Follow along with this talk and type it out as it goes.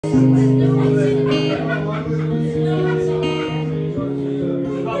The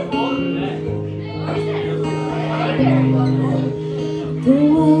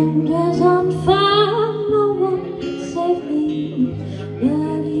world is on fire, no one can save me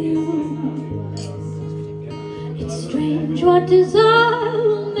but you. It's strange what desire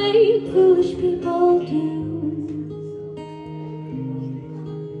will make foolish people do.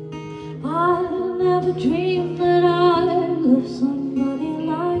 I never dreamed that I'd love somebody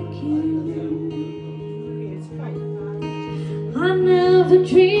like you. I never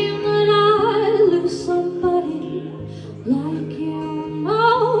dreamed that I'd lose somebody like you. No,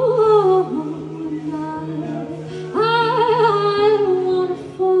 I don't wanna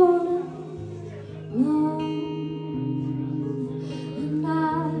fall in love, and I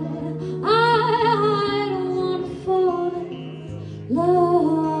don't wanna fall in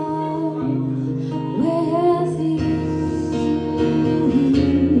love with you.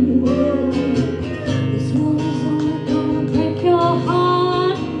 This world is only gonna break your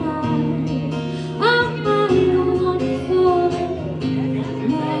heart tonight. I don't wanna fall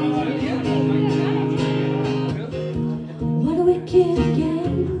in love. What a wicked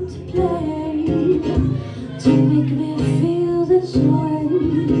game to play to make me feel this way.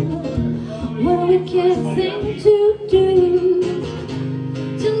 What a wicked thing to do,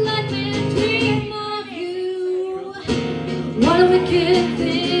 to let me dream of you. What a wicked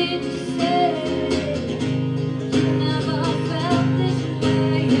thing to say. You never felt this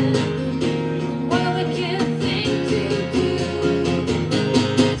way. What a wicked thing to do,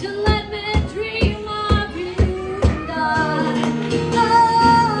 to let me dream of you. And I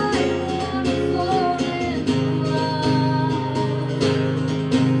wanna fall in love.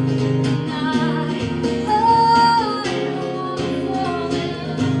 And I wanna fall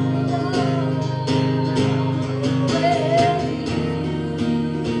in love with you.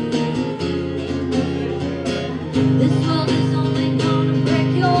 This world is only gonna break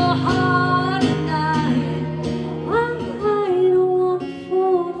your heart tonight. I don't wanna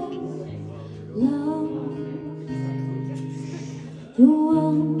fall in love. The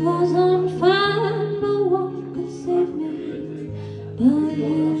world was on fire, no one could save me but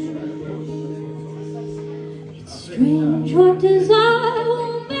you. It's strange what desire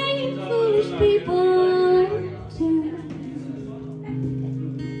will make foolish people do.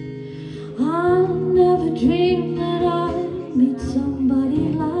 I never dreamed that I'd meet somebody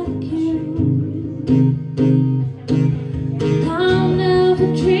like